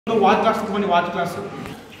Watch class to watch class.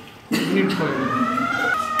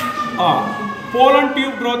 Pollen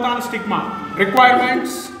tube growth on stigma.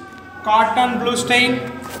 Requirements: cotton blue stain.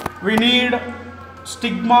 We need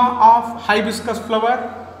stigma of hibiscus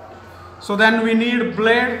flower. So then we need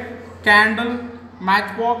blade, candle,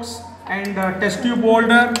 matchbox, and test tube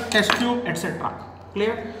holder, test tube, etc.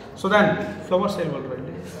 Clear? So then flower cell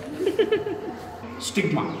already.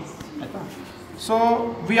 Stigma.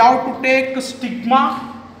 So we have to take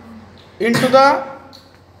stigma into the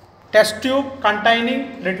test tube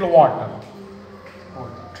containing little water.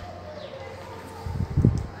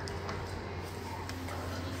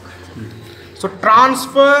 So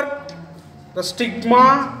transfer the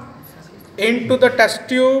stigma into the test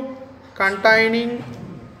tube containing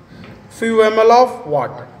few ml of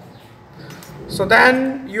water. So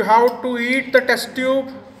then you have to heat the test tube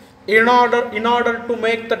in order to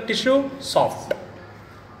make the tissue soft.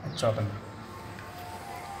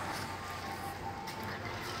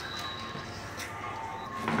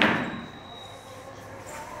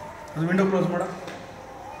 Window close madam.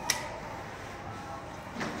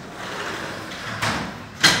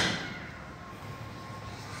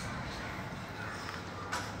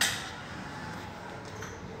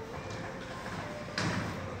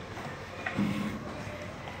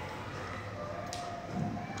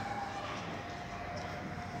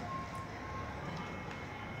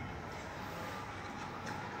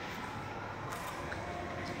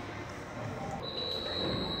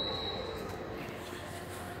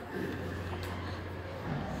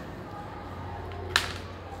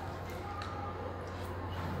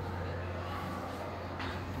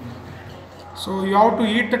 So you have to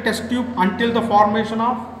heat the test tube until the formation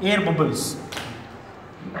of air bubbles.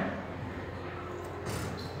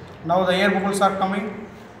 Now the air bubbles are coming.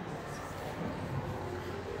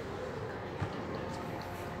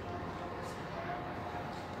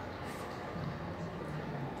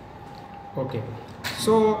 Okay.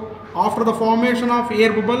 So after the formation of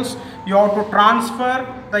air bubbles, you have to transfer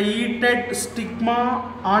the heated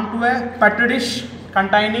stigma onto a petri dish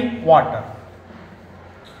containing water.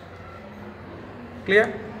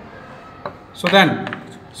 Clear? So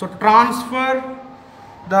transfer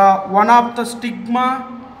the one of the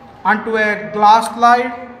stigma onto a glass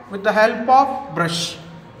slide with the help of brush.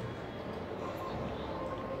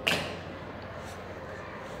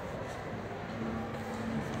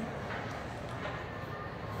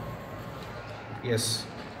 Yes.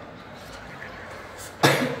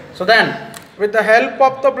 So then with the help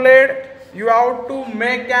of the blade you have to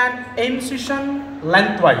make an incision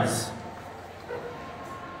lengthwise.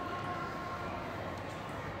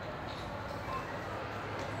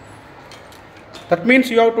 That means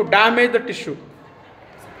you have to damage the tissue.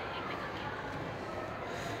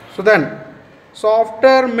 So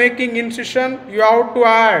after making incision, you have to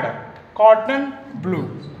add cotton blue.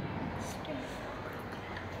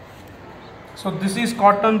 So this is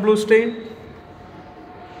cotton blue stain.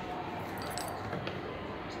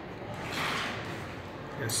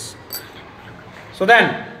 Yes. So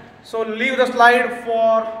leave the slide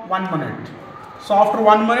for 1 minute. So after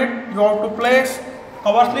 1 minute, you have to place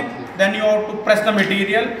cover slip, then you have to press the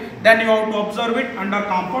material, then you have to observe it under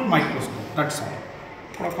compound microscope. That's all.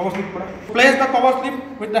 Place the cover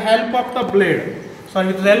slip with the help of the blade.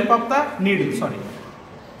 With the help of the needle.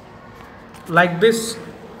 Like this,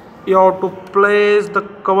 you have to place the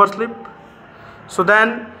cover slip. So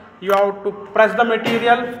then you have to press the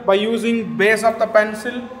material by using base of the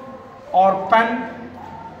pencil or pen.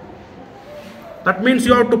 That means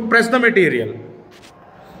you have to press the material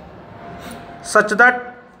such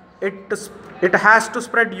that it has to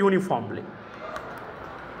spread uniformly.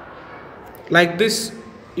 Like this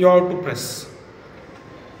you have to press.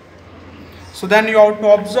 So then you have to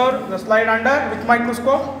observe the slide under which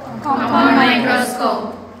microscope? Compound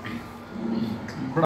microscope.